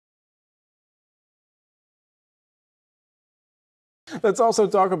Let's also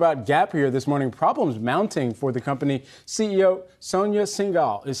talk about Gap here this morning. Problems mounting for the company. CEO Sonia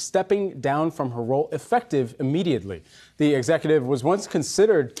Syngal is stepping down from her role effective immediately. The executive was once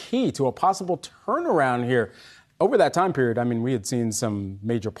considered key to a possible turnaround here. Over that time period, we had seen some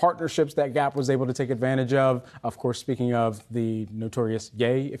major partnerships that Gap was able to take advantage of. Of course, speaking of the notorious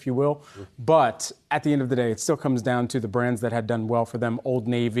Ye, if you will. But at the end of the day, it still comes down to the brands that had done well for them, Old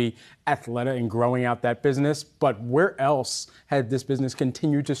Navy, Athleta, and growing out that business. But where else had this business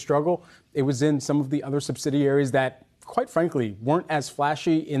continued to struggle? It was in some of the other subsidiaries that, quite frankly, weren't as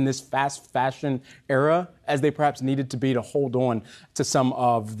flashy in this fast fashion era as they perhaps needed to be to hold on to some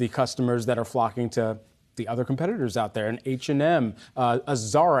of the customers that are flocking to the other competitors out there, an H&M, a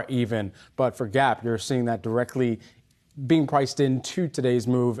Zara even. But for Gap, you're seeing that directly being priced into today's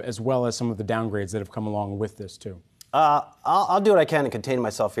move, as well as some of the downgrades that have come along with this too. I'll do what I can to contain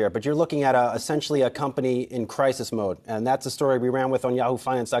myself here, but you're looking at essentially a company in crisis mode, and that's a story we ran with on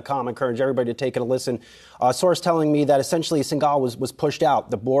YahooFinance.com. I encourage everybody to take it a listen. A source telling me that essentially Syngal was pushed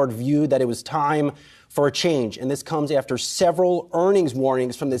out. The board viewed that it was time for a change, and this comes after several earnings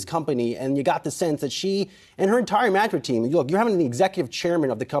warnings from this company, and you got the sense that she and her entire management team, look, you're having the executive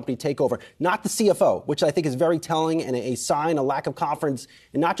chairman of the company take over, not the CFO, which I think is very telling and a sign, a lack of confidence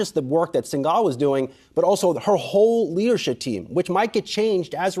in not just the work that Syngal was doing, but also her whole leadership team, which might get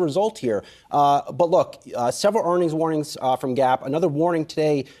changed as a result here. But look, several earnings warnings from Gap, another warning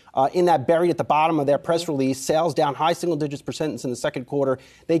today in that buried at the bottom of their press release, sales down high single digits % in the second quarter.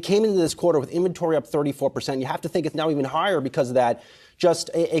 They came into this quarter with inventory up 34%. You have to think it's now even higher because of that.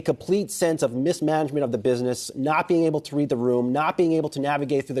 Just a complete sense of mismanagement of the business, not being able to read the room, not being able to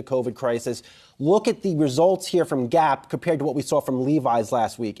navigate through the COVID crisis. Look at the results here from Gap compared to what we saw from Levi's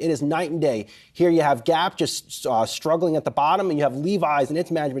last week. It is night and day. Here you have Gap just struggling at the bottom, and you have Levi's and its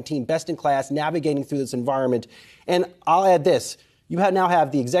management team best in class navigating through this environment. And I'll add this. You now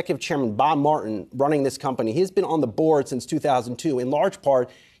have the executive chairman, Bob Martin, running this company. He's been on the board since 2002. In large part,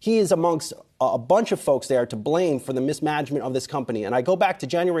 he is amongst a bunch of folks there to blame for the mismanagement of this company. And I go back to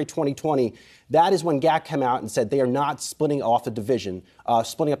January 2020. That is when Gap came out and said they are not splitting off the division,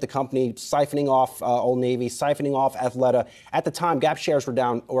 splitting up the company, siphoning off Old Navy, siphoning off Athleta. At the time, Gap shares were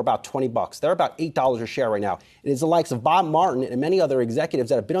about $20. They're about $8 a share right now. It is the likes of Bob Martin and many other executives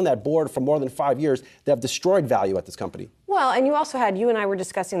that have been on that board for more than 5 years that have destroyed value at this company. Well, and you also had, you and I were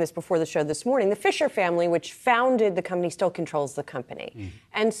discussing this before the show this morning, the Fisher family, which founded the company, still controls the company.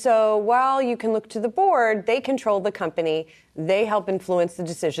 And so while you can look to the board, they control the company. They help influence the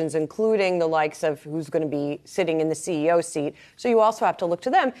decisions, including the likes of who's going to be sitting in the CEO seat. So you also have to look to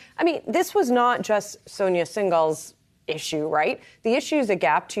them. This was not just Sonia Syngal's issue, right? The issues at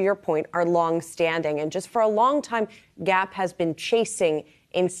Gap, to your point, are long-standing. And just for a long time, Gap has been chasing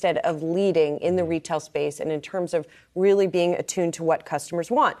instead of leading in the retail space and in terms of really being attuned to what customers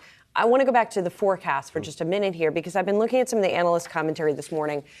want. I want to go back to the forecast for just a minute here, because I've been looking at some of the analyst commentary this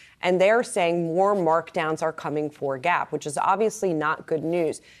morning, and they're saying more markdowns are coming for Gap, which is obviously not good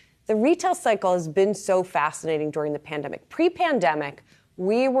news. The retail cycle has been so fascinating during the pandemic. Pre-pandemic,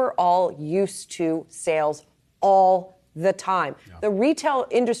 we were all used to sales all the time. Yeah. The retail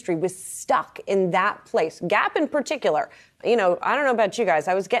industry was stuck in that place. Gap in particular. I don't know about you guys.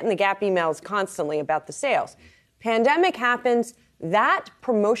 I was getting the Gap emails constantly about the sales. Pandemic happens. That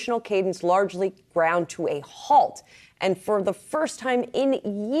promotional cadence largely ground to a halt. And for the first time in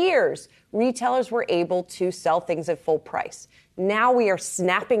years, retailers were able to sell things at full price. Now we are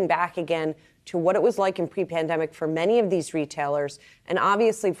snapping back again to what it was like in pre-pandemic for many of these retailers, and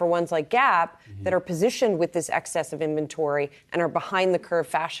obviously for ones like Gap that are positioned with this excess of inventory and are behind the curve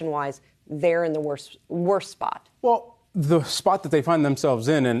fashion-wise, they're in the worst spot. Well, the spot that they find themselves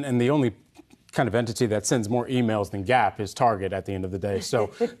in, and the only kind of entity that sends more emails than Gap is Target at the end of the day.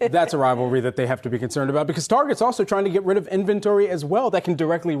 So that's a rivalry that they have to be concerned about, because Target's also trying to get rid of inventory as well that can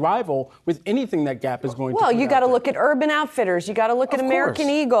directly rival with anything that Gap is going to. Well, you got to look at Urban Outfitters, you got to look at American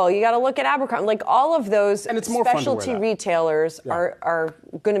Eagle, you got to look at Abercrombie, like all of those specialty retailers are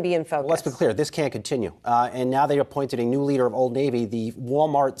going to be in focus. Well, let's be clear, this can't continue. And now they appointed a new leader of Old Navy, the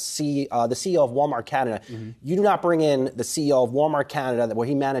CEO of Walmart Canada. You do not bring in the CEO of Walmart Canada, where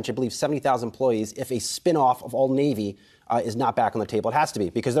he managed, I believe, 70,000 employees, if a spin-off of Old Navy is not back on the table. It has to be,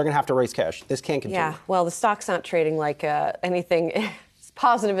 because they're going to have to raise cash. This can't continue. Yeah, well, the stock's not trading like anything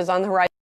positive is on the horizon.